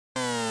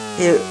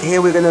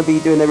Here we're going to be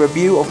doing a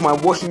review of my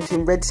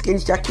Washington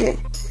Redskins jacket.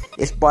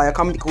 It's by a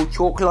company called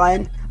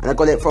Chalkline, and I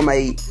got it from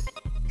a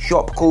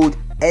shop called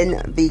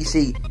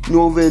NVC,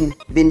 Northern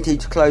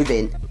Vintage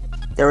Clothing.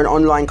 They're an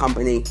online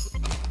company.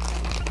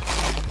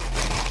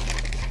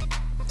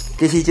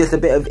 This is just a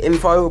bit of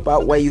info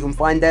about where you can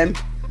find them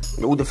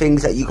and all the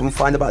things that you can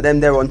find about them.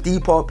 They're on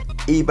Depop,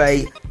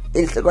 eBay,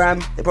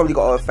 Instagram. They probably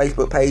got a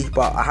Facebook page,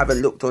 but I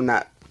haven't looked on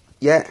that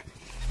yet.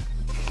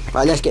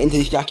 Right, let's get into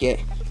this jacket.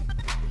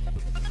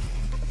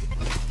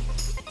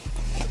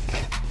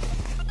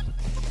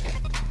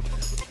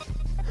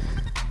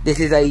 This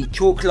is a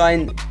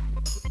Chalkline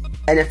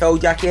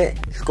NFL jacket.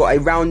 It's got a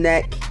round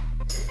neck.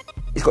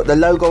 It's got the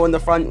logo on the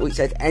front which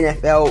says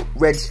NFL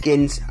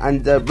Redskins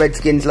and the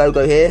Redskins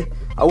logo here.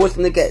 I was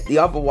going to get the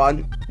other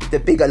one with the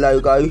bigger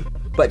logo,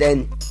 but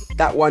then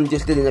that one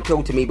just didn't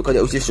appeal to me because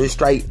it was just a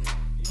straight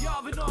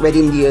Red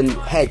Indian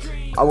head.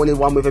 I wanted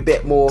one with a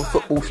bit more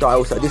football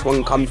style, so this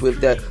one comes with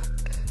the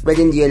Red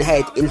Indian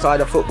head inside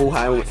a football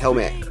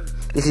helmet.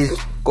 This has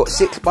got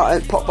 6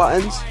 pop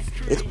buttons.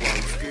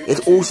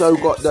 It's also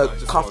got the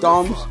cuffed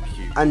arms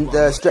and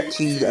the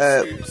stretchy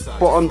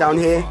bottom down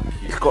here.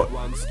 It's got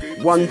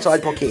one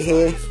side pocket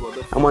here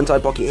and one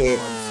side pocket here.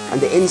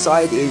 And the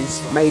inside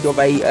is made of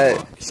a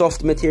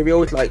soft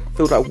material. It's like,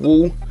 feels like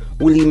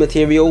woolly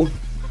material.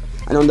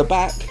 And on the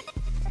back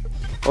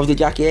of the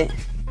jacket,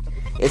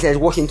 it says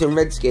Washington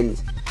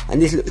Redskins.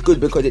 And this looks good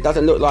because it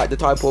doesn't look like the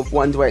type of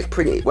ones where it's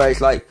printed, where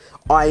it's like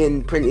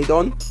iron printed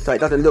on. So it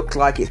doesn't look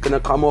like it's gonna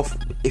come off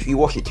if you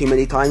wash it too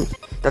many times.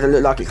 It doesn't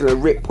look like it's gonna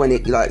rip when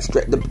it like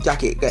the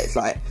jacket gets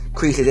like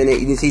creases in it.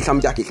 You can see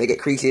some jackets, they get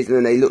creases and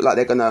then they look like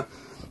they're gonna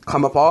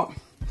come apart.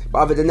 But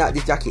other than that,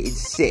 this jacket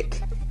is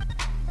sick.